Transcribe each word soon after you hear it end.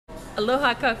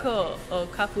Aloha kako o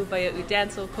Kapu Waia'u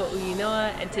Dancel ko uinoa,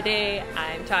 and today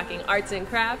I'm talking arts and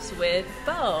crafts with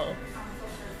Bo.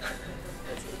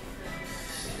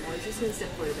 I was just going to sit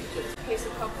for it. Okay, so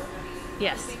Kapu,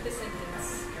 Yes. complete the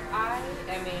sentence. I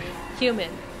am a... Human.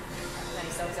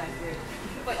 Nice, that was accurate.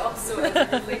 But also as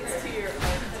it relates to your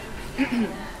art.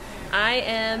 I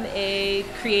am a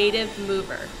creative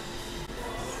mover.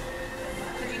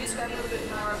 Could you describe a little bit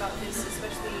more about this,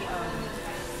 especially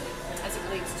as it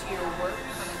relates to your work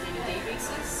on a day-to-day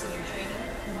basis and your training?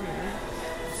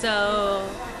 So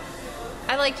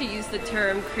I like to use the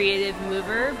term creative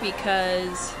mover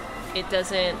because it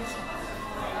doesn't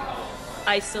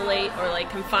isolate or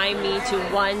confine me to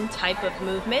one type of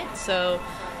movement. So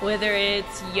whether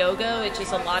it's yoga, which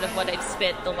is a lot of what I've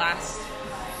spent the last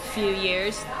few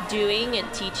years doing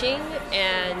and teaching,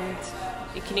 and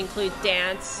it can include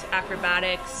dance,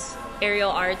 acrobatics, aerial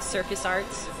arts, circus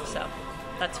arts. So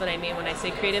that's what I mean when I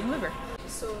say creative mover.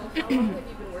 So how long have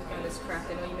you been working on this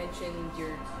craft? I know you mentioned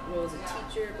your role as a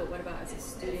teacher, but what about as a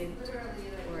student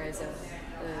or as a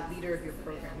leader of your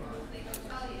program?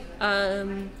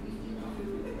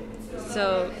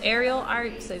 So aerial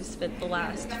arts I've spent the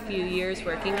last few years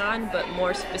working on, but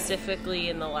more specifically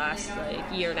in the last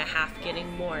year and a half getting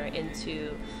more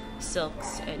into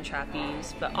silks and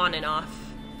trapeze, but on and off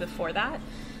before that.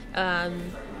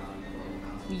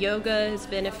 Yoga has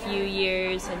been a few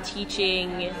years and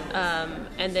teaching,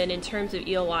 and then in terms of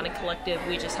Iolana Collective,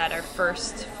 we just had our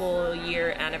first full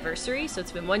year anniversary, so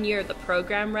it's been 1 year of the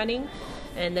program running,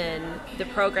 and then the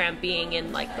program being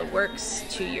in the works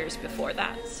 2 years before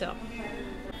that. So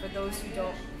for those who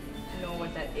don't know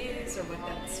what that is or what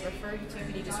that's referring to,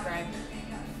 could you describe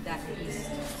that beast?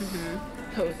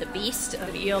 Oh, the beast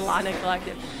of Iolana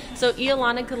Collective. So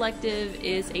Iolana Collective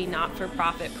is a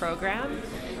not-for-profit program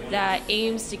that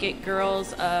aims to get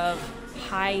girls of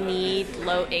high need,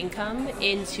 low income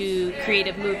into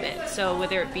creative movement. So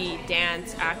whether it be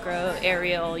dance, acro,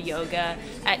 aerial, yoga,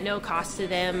 at no cost to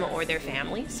them or their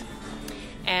families.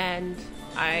 And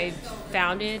I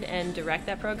founded and direct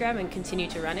that program and continue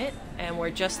to run it. And we're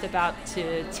just about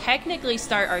to technically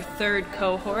start our third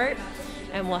cohort,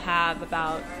 and we'll have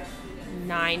about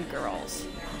 9 girls.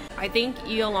 I think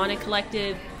Iolana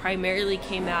Collective primarily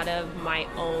came out of my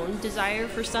own desire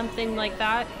for something like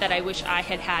that I wish I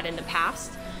had had in the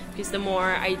past. Because the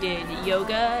more I did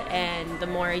yoga and the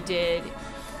more I did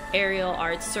aerial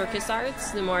arts, circus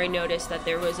arts, the more I noticed that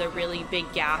there was a really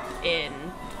big gap in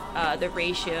the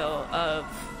ratio of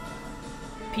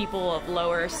people of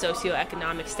lower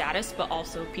socioeconomic status, but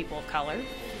also people of color.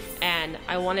 And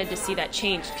I wanted to see that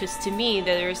change, because to me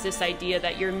there's this idea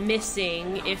that you're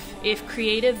missing, if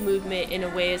creative movement in a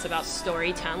way is about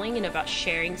storytelling and about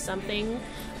sharing something,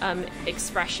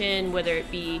 expression, whether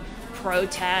it be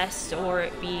protest or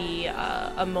it be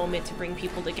a moment to bring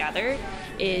people together,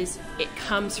 is it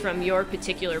comes from your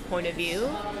particular point of view.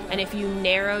 And if you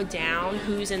narrow down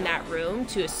who's in that room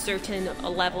to a certain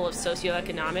level of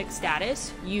socioeconomic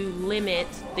status, you limit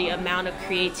the amount of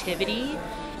creativity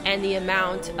and the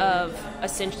amount of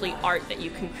essentially art that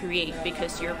you can create,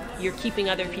 because you're keeping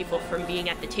other people from being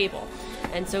at the table.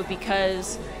 And so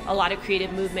because a lot of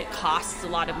creative movement costs a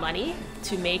lot of money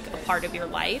to make a part of your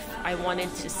life, I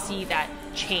wanted to see that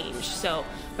change. So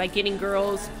by getting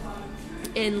girls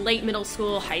in late middle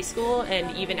school, high school,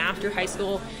 and even after high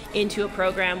school into a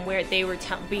program where they were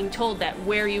being told that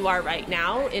where you are right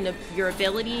now in your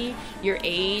ability, your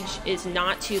age is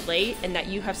not too late, and that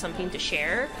you have something to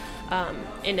share,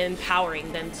 and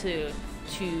empowering them to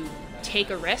take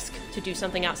a risk, to do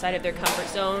something outside of their comfort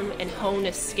zone and hone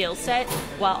a skill set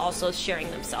while also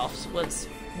sharing themselves, was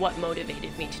what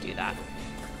motivated me to do that.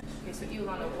 Okay, so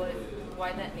Iolana,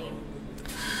 why that name?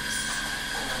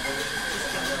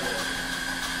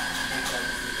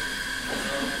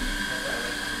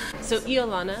 So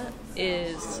Iolana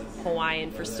is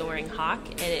Hawaiian for soaring hawk,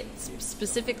 and it's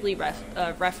specifically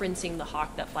referencing the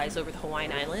hawk that flies over the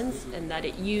Hawaiian Islands, and that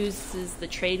it uses the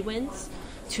trade winds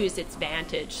to its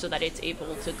advantage so that it's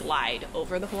able to glide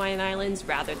over the Hawaiian Islands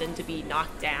rather than to be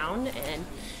knocked down and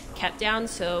kept down.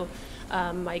 So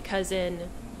my cousin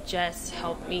Jess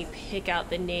helped me pick out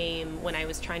the name when I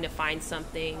was trying to find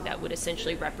something that would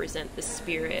essentially represent the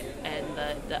spirit and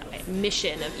the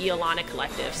mission of Iolana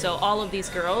Collective. So all of these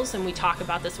girls, and we talk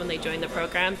about this when they join the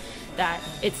program, that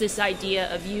it's this idea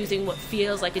of using what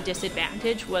feels like a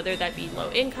disadvantage, whether that be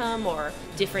low income or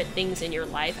different things in your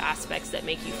life, aspects that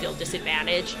make you feel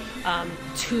disadvantaged,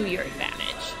 to your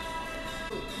advantage.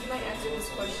 You might answer this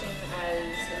question as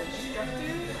an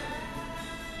instructor,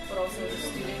 but also as a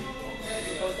student.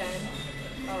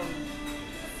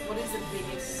 What is the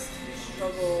biggest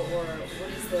struggle, or what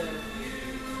is the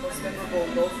most most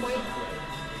memorable low point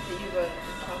that you've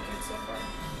encountered so far?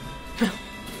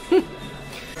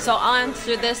 So I'll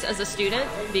answer this as a student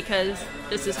because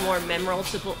this is more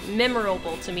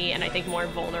memorable to me, and I think more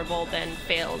vulnerable than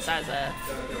fails as a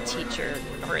teacher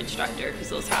or instructor, because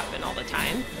those happen all the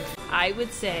time. I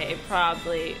would say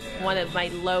probably one of my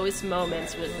lowest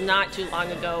moments was not too long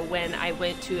ago when I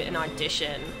went to an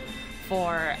audition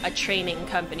for a training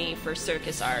company for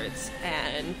circus arts,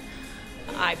 and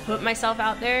I put myself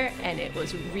out there and it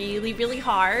was really, really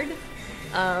hard.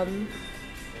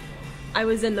 I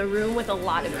was in the room with a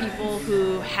lot of people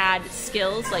who had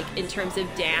skills, like in terms of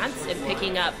dance and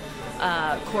picking up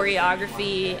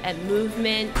choreography and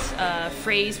movement,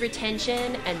 phrase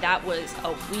retention, and that was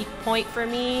a weak point for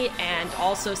me, and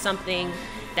also something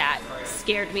that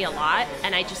scared me a lot,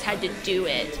 and I just had to do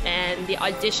it. And the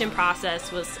audition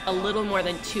process was a little more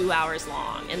than 2 hours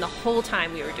long, and the whole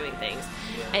time we were doing things.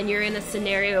 And you're in a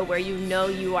scenario where you know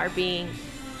you are being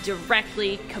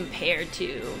directly compared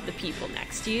to the people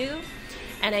next to you.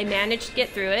 And I managed to get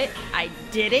through it. I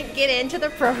didn't get into the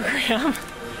program.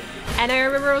 And I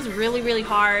remember it was really, really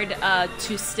hard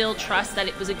to still trust that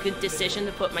it was a good decision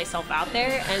to put myself out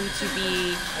there, and to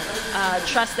be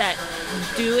trust that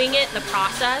doing it, the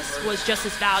process, was just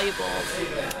as valuable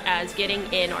as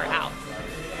getting in or out.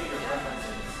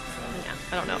 Yeah,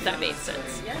 I don't know if that made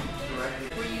sense. Yeah.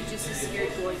 Were you just as scared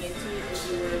going into it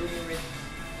as you were when you were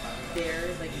there?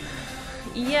 Like,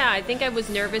 yeah, I think I was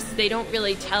nervous. They don't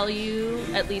really tell you,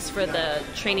 at least for the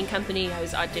training company I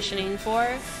was auditioning for,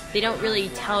 they don't really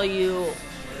tell you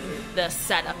the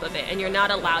setup of it, and you're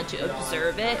not allowed to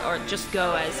observe it or just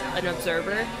go as an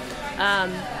observer.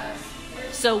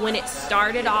 So when it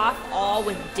started off all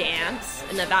with dance,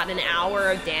 and about an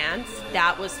hour of dance,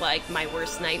 that was like my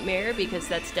worst nightmare, because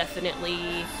that's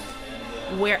definitely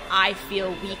where I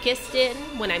feel weakest in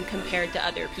when I'm compared to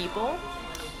other people.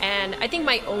 And I think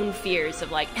my own fears of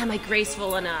like, am I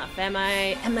graceful enough? Am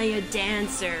I a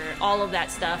dancer? All of that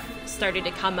stuff started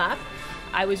to come up.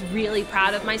 I was really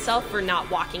proud of myself for not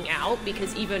walking out,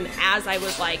 because even as I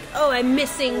was like, oh, I'm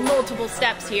missing multiple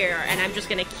steps here, and I'm just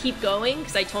gonna keep going,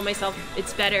 because I told myself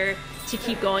it's better to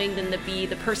keep going than to be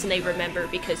the person they remember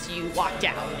because you walked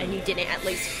out and you didn't at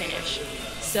least finish.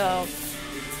 So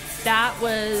that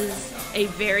was a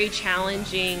very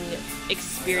challenging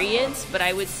experience, but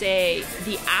I would say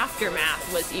the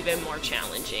aftermath was even more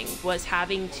challenging, was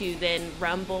having to then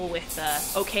rumble with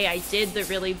the, okay, I did the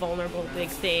really vulnerable big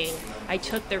thing, I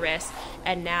took the risk,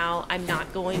 and now I'm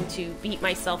not going to beat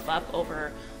myself up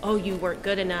over, oh, you weren't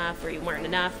good enough or you weren't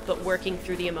enough, but working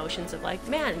through the emotions of like,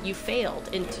 man, you failed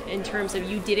in terms of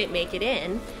you didn't make it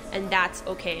in, and that's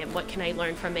okay, and what can I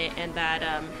learn from it, and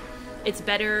that it's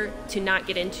better to not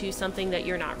get into something that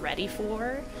you're not ready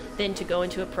for than to go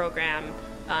into a program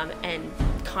and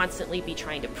constantly be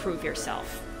trying to prove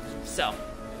yourself. So,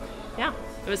 yeah,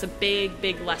 it was a big,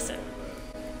 big lesson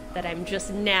that I'm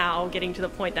just now getting to the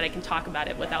point that I can talk about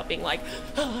it without being like,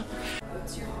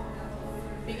 what's your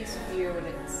biggest fear when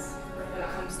it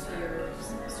comes to your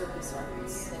circus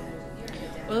arts and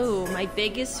dance? Oh, my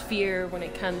biggest fear when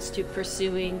it comes to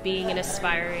pursuing being an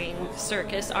aspiring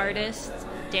circus artist,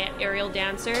 aerial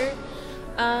dancer.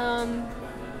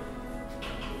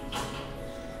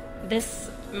 This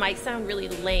might sound really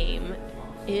lame,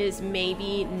 is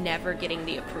maybe never getting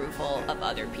the approval of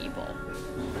other people.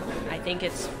 I think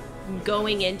it's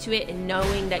going into it and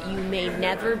knowing that you may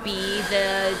never be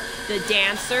the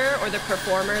dancer or the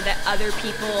performer that other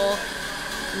people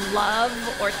love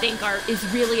or think is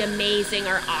really amazing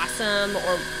or awesome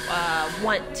or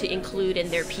want to include in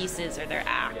their pieces or their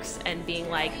acts, and being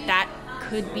like, that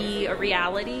could be a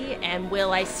reality, and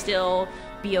will I still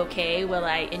be okay? Will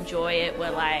I enjoy it?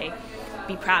 Will I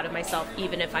be proud of myself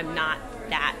even if I'm not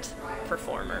that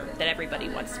performer that everybody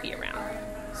wants to be around?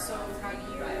 So how do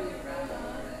you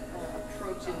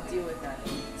approach and deal with that?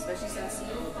 Especially since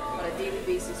on a daily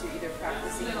basis you're either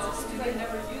practicing as a student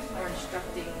or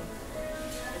instructing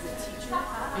as a teacher.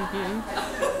 How do you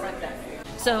confront that fear?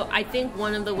 So I think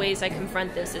one of the ways I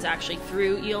confront this is actually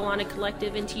through Iolana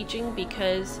Collective and teaching,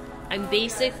 because I'm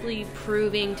basically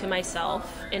proving to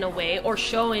myself in a way, or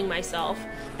showing myself,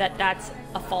 that that's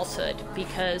a falsehood.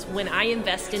 Because when I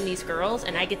invest in these girls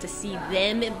and I get to see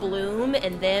them bloom,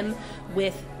 and them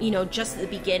with, just the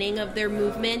beginning of their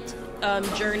movement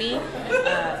journey,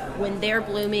 when they're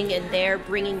blooming and they're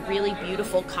bringing really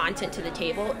beautiful content to the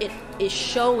table, it is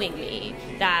showing me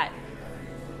that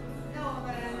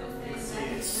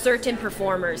certain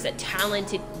performers, that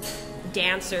talented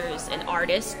dancers and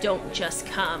artists don't just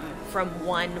come from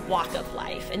one walk of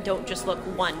life and don't just look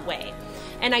one way.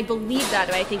 And I believe that,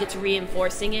 but I think it's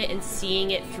reinforcing it and seeing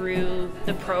it through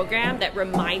the program that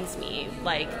reminds me,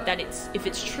 like, that if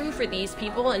it's true for these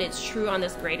people and it's true on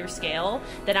this greater scale,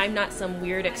 that I'm not some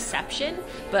weird exception.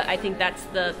 But I think that's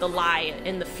the lie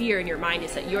and the fear in your mind,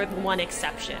 is that you're the one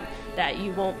exception, that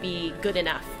you won't be good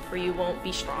enough or you won't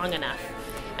be strong enough.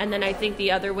 And then I think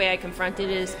the other way I confront it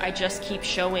is I just keep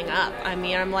showing up. I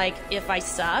mean, I'm like, if I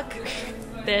suck,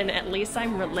 then at least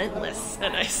I'm relentless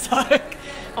and I suck.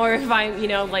 Or if I'm,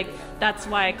 like, that's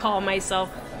why I call myself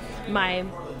my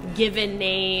given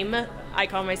name. I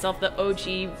call myself the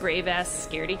OG brave-ass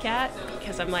scaredy cat,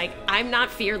 because I'm like, I'm not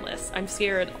fearless. I'm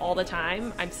scared all the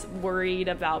time. I'm worried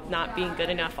about not being good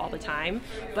enough all the time,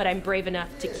 but I'm brave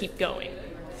enough to keep going.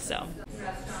 So,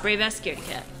 brave-ass scaredy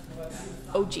cat.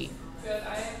 OG.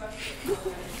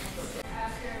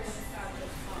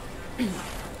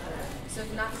 So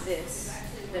if not this,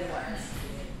 then what?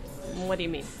 What do you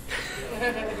mean?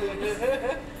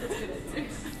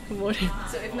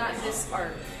 So if not this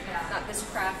art, not this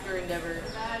craft or endeavor,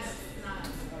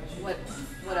 what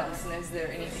else? And is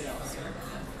there anything else?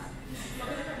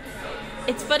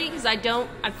 It's funny because I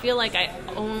feel like I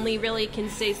only really can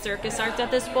say circus arts at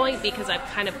this point, because I've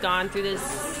kind of gone through this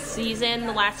season,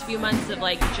 the last few months, of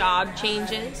like job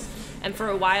changes. And for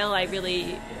a while I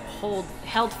really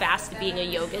held fast to being a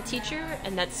yoga teacher,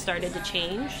 and that's started to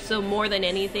change. So more than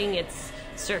anything, it's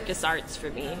circus arts for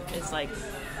me. It's like,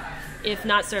 if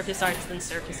not circus arts, then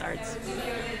circus arts.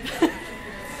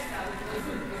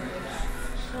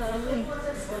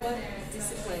 What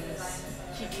disciplines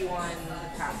keep you on the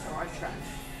path or on track?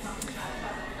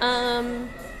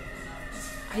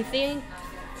 I think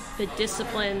the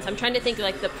disciplines, I'm trying to think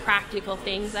like the practical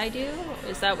things I do.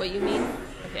 Is that what you mean?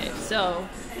 Okay, so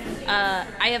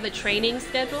I have a training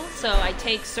schedule, so I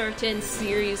take certain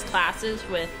series classes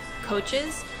with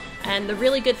coaches, and the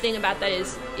really good thing about that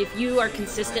is if you are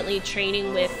consistently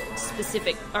training with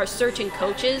specific or certain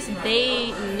coaches,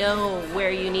 they know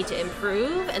where you need to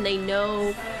improve and they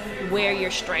know where your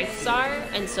strengths are,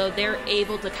 and so they're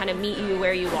able to kind of meet you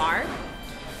where you are.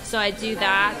 So I do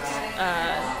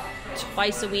that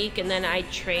twice a week, and then I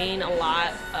train a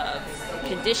lot of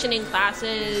conditioning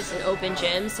classes and open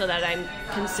gyms so that I'm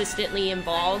consistently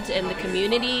involved in the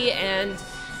community and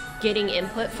getting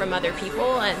input from other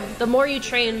people. And the more you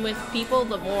train with people,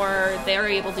 the more they're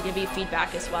able to give you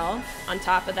feedback as well. On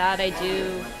top of that, I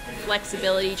do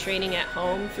flexibility training at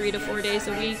home 3 to 4 days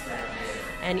a week.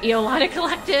 And Iolana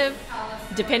Collective,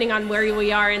 depending on where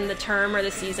we are in the term or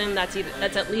the season, that's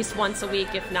at least once a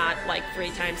week, if not like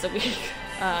 3 times a week.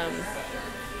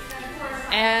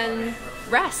 And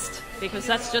rest, because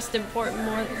that's just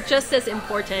as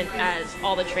important as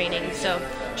all the training. So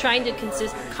trying to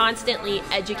constantly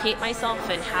educate myself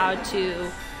in how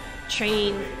to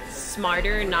train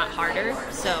smarter, not harder.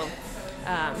 So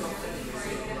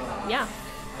yeah.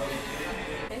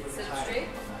 Okay, sit up straight.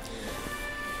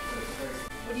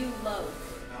 What do you love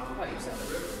about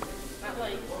yourself? Not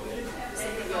like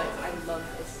something you're like, I love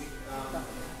this.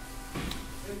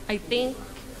 I think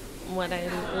what I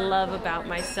love about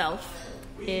myself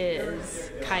is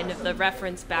kind of the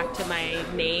reference back to my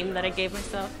name that I gave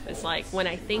myself. It's like, when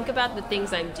I think about the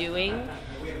things I'm doing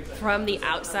from the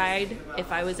outside,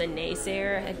 if I was a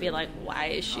naysayer, I'd be like, why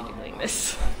is she doing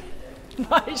this?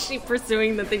 Why is she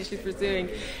pursuing the things she's pursuing?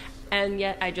 And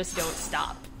yet I just don't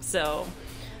stop. So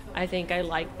I think I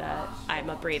like that I'm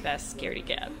a brave-ass scaredy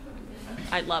cat.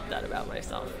 I love that about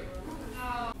myself.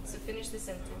 So finish the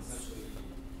sentence.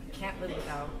 I can't live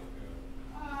without.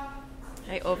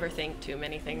 I overthink too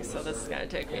many things, so this is going to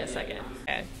take me a second.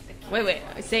 Okay. Wait.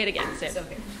 Say it again. Say it. It's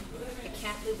okay. I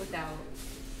can't live without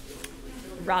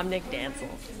Dancel.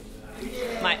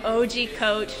 My OG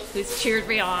coach who's cheered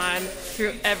me on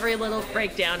through every little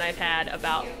breakdown I've had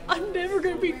about, I'm never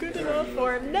going to be good enough,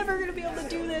 or I'm never going to be able to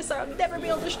do this, or I'll never be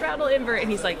able to straddle invert. And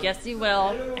he's like, yes, you will.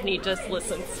 And he just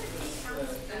listens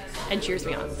and cheers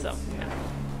me on. So, yeah.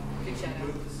 Big shout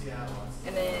out.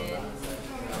 And then,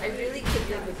 I really could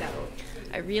live without.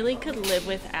 I really could live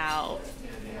without.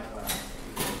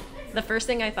 The first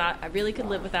thing I thought, I really could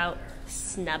live without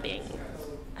snubbing.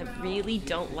 I really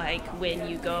don't like when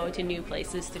you go to new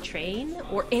places to train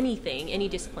or anything, any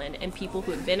discipline, and people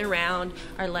who have been around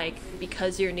are like,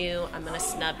 because you're new, I'm going to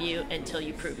snub you until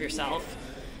you prove yourself.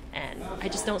 And I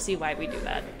just don't see why we do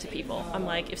that to people. I'm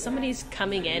like, if somebody's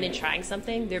coming in and trying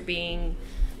something, they're being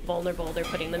vulnerable, they're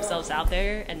putting themselves out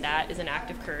there, and that is an act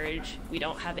of courage. We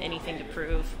don't have anything to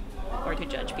prove or to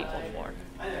judge people for.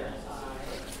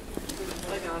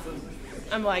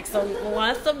 I'm like, so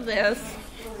less of this.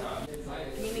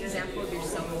 Give me an example of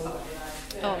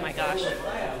yourself. Oh my gosh.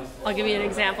 I'll give you an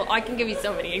example. I can give you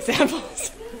so many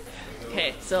examples.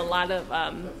 Okay, so a lot of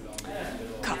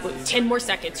Kapu, 10 more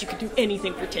seconds. You can do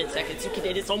anything for 10 seconds. You can.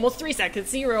 It's almost 3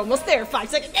 seconds. You're almost there. 5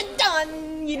 seconds. And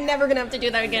done. You're never gonna have to do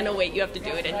that again. Oh wait, you have to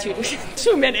do it in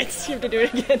 2 minutes. You have to do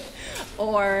it again.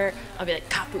 Or I'll be like,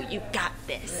 Kapu, you got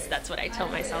this. That's what I tell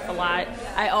myself a lot.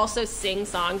 I also sing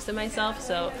songs to myself.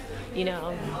 So, you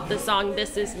know, the song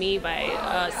 "This Is Me"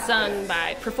 performed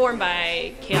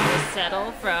by Kapu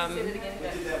Settle from.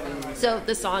 So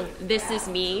the song "This Is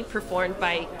Me" performed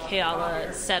by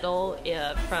Kapu Settle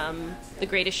from The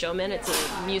Greatest Showman. It's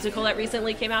a musical that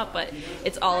recently came out, but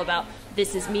it's all about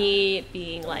this is me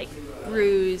being like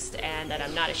bruised and that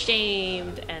I'm not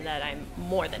ashamed and that I'm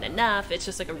more than enough. It's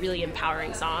just like a really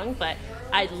empowering song, but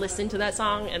I listen to that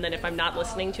song, and then if I'm not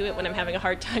listening to it when I'm having a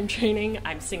hard time training,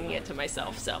 I'm singing it to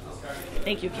myself. So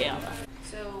thank you, Kapu.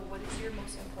 So what is your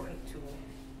most important tool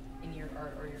in your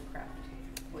art or your craft?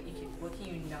 What can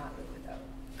you not live without?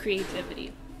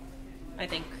 Creativity. I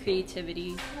think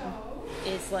creativity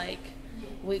is like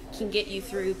what can get you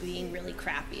through being really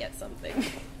crappy at something.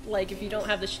 Like if you don't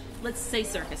have let's say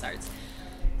circus arts.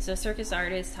 So circus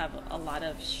artists have a lot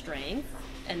of strength,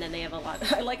 and then they have a lot,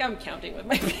 I'm counting with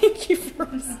my pinky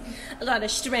first. A lot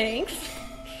of strength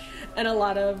and a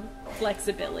lot of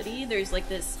flexibility. There's like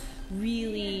this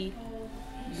weird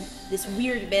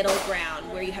middle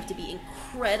ground where you have to be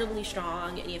incredibly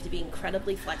strong and you have to be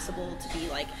incredibly flexible to be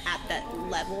like at that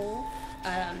level.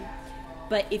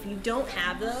 But if you don't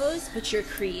have those, but you're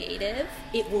creative,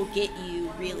 it will get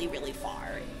you really, really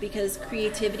far. Because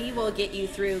creativity will get you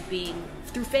through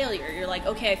failure. You're like,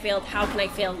 okay, I failed. How can I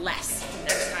fail less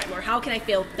next time? Or how can I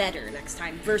fail better next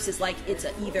time? Versus like it's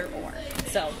an either or.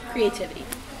 So creativity.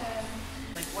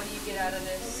 Like, what do you get out of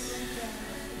this?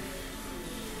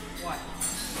 What?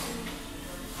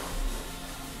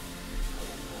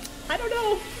 I don't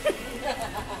know.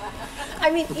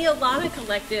 I mean, Iolana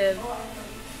Collective,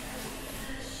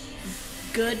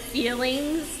 good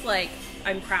feelings, like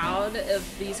I'm proud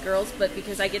of these girls, but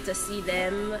because I get to see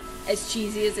them, as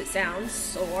cheesy as it sounds,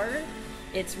 soar,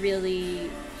 it's really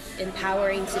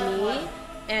empowering to me,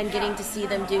 and getting to see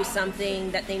them do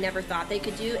something that they never thought they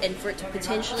could do, and for it to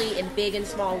potentially in big and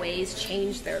small ways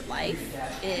change their life,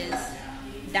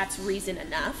 that's reason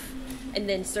enough. And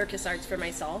then circus arts for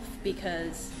myself,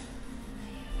 because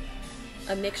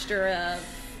a mixture of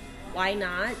why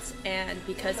not and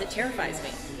because it terrifies me.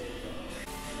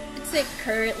 I'd say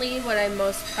currently what I'm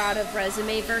most proud of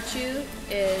resume virtue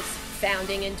is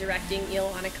founding and directing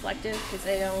Iolana Collective, because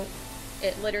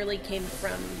it literally came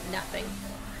from nothing,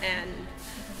 and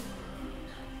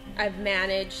I've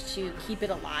managed to keep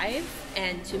it alive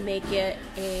and to make it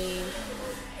a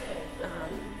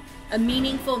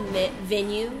meaningful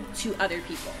venue to other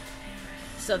people.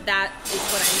 So that is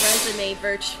what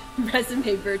I'm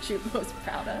resume virtue most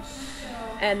proud of.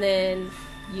 And then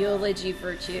eulogy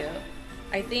virtue.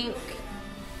 I think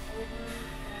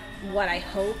what I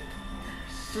hope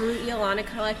through Iolana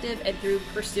Collective and through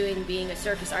pursuing being a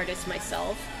circus artist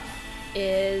myself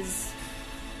is,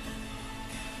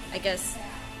 I guess,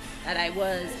 that I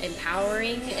was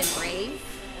empowering and brave,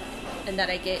 and that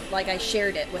I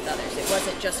shared it with others. It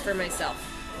wasn't just for myself.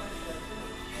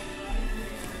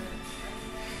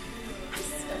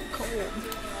 It's so cold.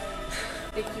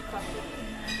 Thank you, Kapu.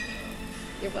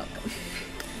 You're welcome.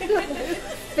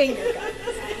 Finger guns.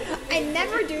 I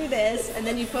never do this, and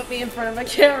then you put me in front of a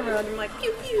camera, and I'm like,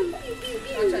 pew, pew, pew, pew,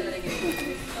 pew. I'll try that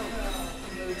again.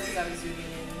 Oh, because I was zooming in.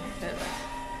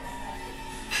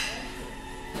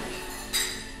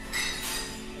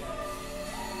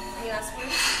 Any last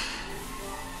words?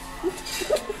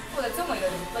 Oh, that sounded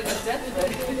like a death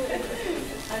threat.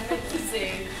 I meant to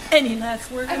say. Any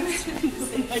last words? I meant to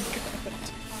say. Oh my god.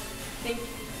 Thank you.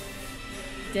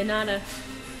 De nada.